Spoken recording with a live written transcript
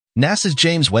NASA's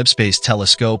James Webb Space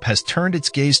Telescope has turned its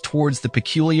gaze towards the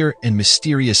peculiar and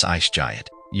mysterious ice giant,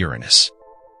 Uranus.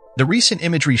 The recent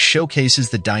imagery showcases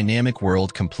the dynamic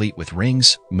world complete with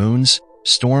rings, moons,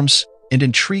 storms, and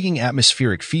intriguing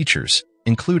atmospheric features,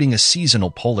 including a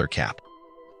seasonal polar cap.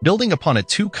 Building upon a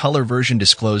two-color version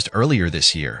disclosed earlier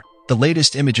this year, the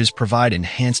latest images provide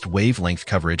enhanced wavelength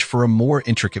coverage for a more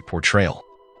intricate portrayal.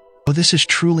 Oh, this is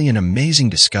truly an amazing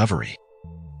discovery.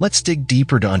 Let's dig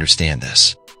deeper to understand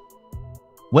this.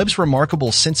 Webb's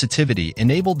remarkable sensitivity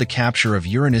enabled the capture of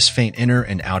Uranus' faint inner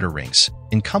and outer rings,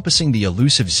 encompassing the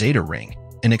elusive Zeta ring,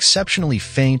 an exceptionally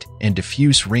faint and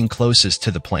diffuse ring closest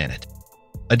to the planet.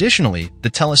 Additionally, the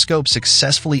telescope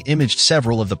successfully imaged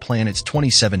several of the planet's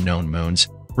 27 known moons,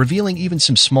 revealing even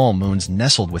some small moons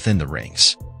nestled within the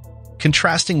rings.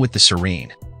 Contrasting with the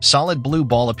serene, solid blue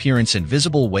ball appearance and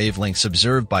visible wavelengths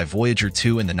observed by Voyager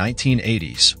 2 in the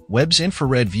 1980s, Webb's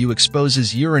infrared view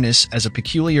exposes Uranus as a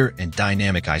peculiar and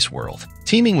dynamic ice world,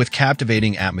 teeming with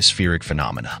captivating atmospheric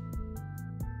phenomena.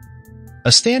 A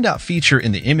standout feature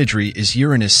in the imagery is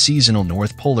Uranus' seasonal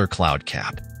north polar cloud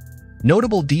cap.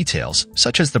 Notable details,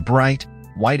 such as the bright,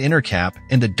 white inner cap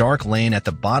and the dark lane at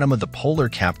the bottom of the polar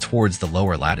cap towards the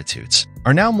lower latitudes,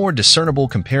 are now more discernible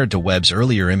compared to Webb's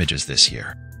earlier images this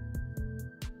year.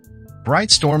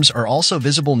 Bright storms are also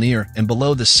visible near and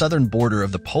below the southern border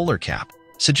of the polar cap,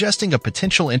 suggesting a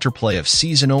potential interplay of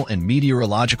seasonal and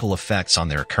meteorological effects on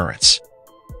their occurrence.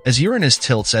 As Uranus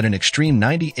tilts at an extreme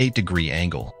 98-degree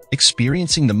angle,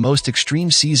 experiencing the most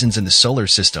extreme seasons in the solar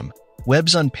system,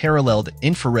 Webb's unparalleled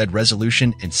infrared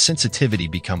resolution and sensitivity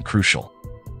become crucial.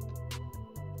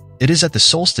 It is at the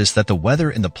solstice that the weather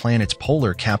in the planet's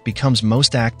polar cap becomes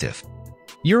most active.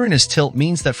 Uranus tilt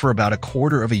means that for about a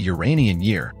quarter of a Uranian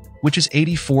year, which is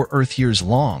 84 Earth years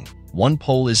long, one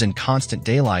pole is in constant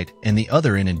daylight and the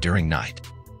other in enduring night.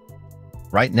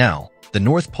 Right now, the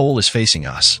North Pole is facing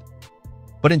us.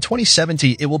 But in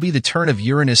 2070, it will be the turn of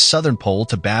Uranus' southern pole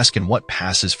to bask in what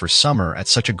passes for summer at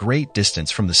such a great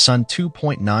distance from the Sun,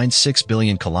 2.96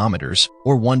 billion kilometers,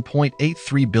 or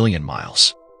 1.83 billion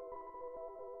miles.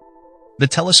 The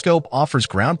telescope offers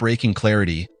groundbreaking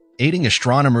clarity, aiding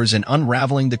astronomers in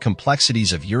unraveling the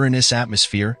complexities of Uranus'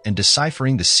 atmosphere and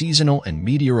deciphering the seasonal and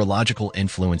meteorological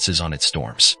influences on its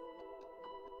storms.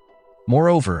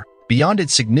 Moreover, beyond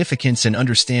its significance in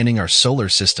understanding our solar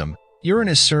system,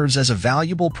 Uranus serves as a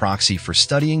valuable proxy for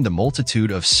studying the multitude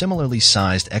of similarly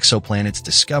sized exoplanets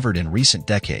discovered in recent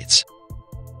decades.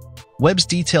 Webb's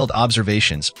detailed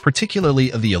observations,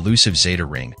 particularly of the elusive Zeta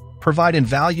ring, provide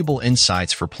invaluable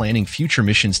insights for planning future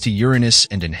missions to Uranus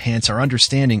and enhance our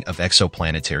understanding of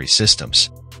exoplanetary systems.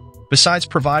 Besides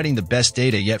providing the best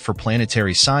data yet for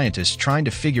planetary scientists trying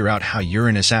to figure out how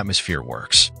Uranus' atmosphere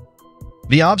works,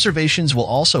 the observations will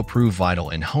also prove vital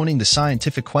in honing the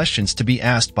scientific questions to be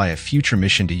asked by a future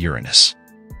mission to Uranus.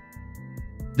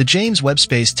 The James Webb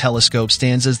Space Telescope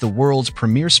stands as the world's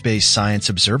premier space science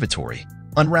observatory,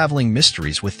 unraveling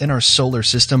mysteries within our solar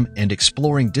system and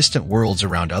exploring distant worlds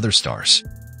around other stars.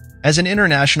 As an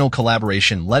international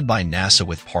collaboration led by NASA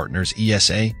with partners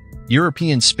ESA,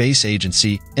 European Space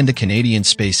Agency, and the Canadian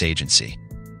Space Agency,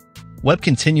 Webb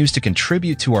continues to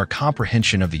contribute to our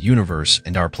comprehension of the universe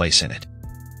and our place in it.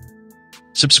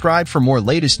 Subscribe for more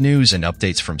latest news and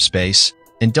updates from space,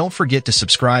 and don't forget to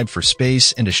subscribe for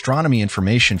space and astronomy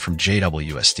information from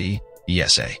jwst,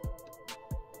 ESA.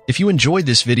 If you enjoyed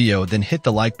this video, then hit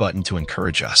the like button to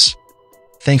encourage us.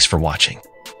 Thanks for watching.